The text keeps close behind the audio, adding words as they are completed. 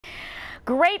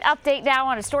Great update now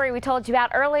on a story we told you about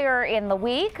earlier in the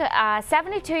week.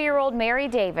 72-year-old Mary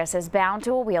Davis is bound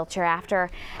to a wheelchair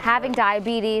after having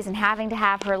diabetes and having to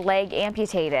have her leg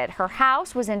amputated. Her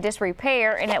house was in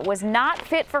disrepair and it was not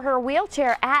fit for her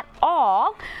wheelchair at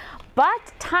all.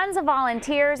 But tons of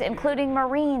volunteers, including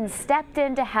Marines, stepped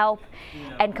in to help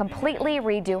and completely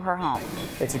redo her home.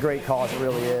 It's a great cause, it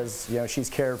really is. You know, she's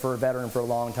cared for a veteran for a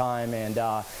long time,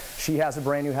 and she has a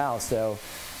brand new house, so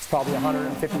it's probably a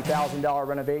 $150,000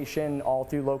 renovation, all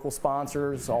through local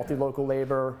sponsors, all through local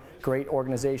labor, great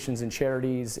organizations and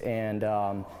charities, and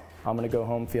I'm going to go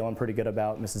home feeling pretty good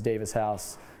about Mrs. Davis'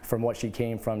 house. From what she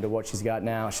came from to what she's got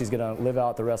now. She's going to live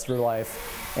out the rest of her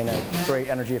life in a great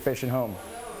energy efficient home.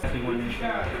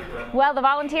 Well, the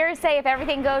volunteers say if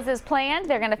everything goes as planned,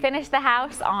 they're going to finish the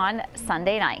house on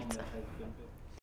Sunday night.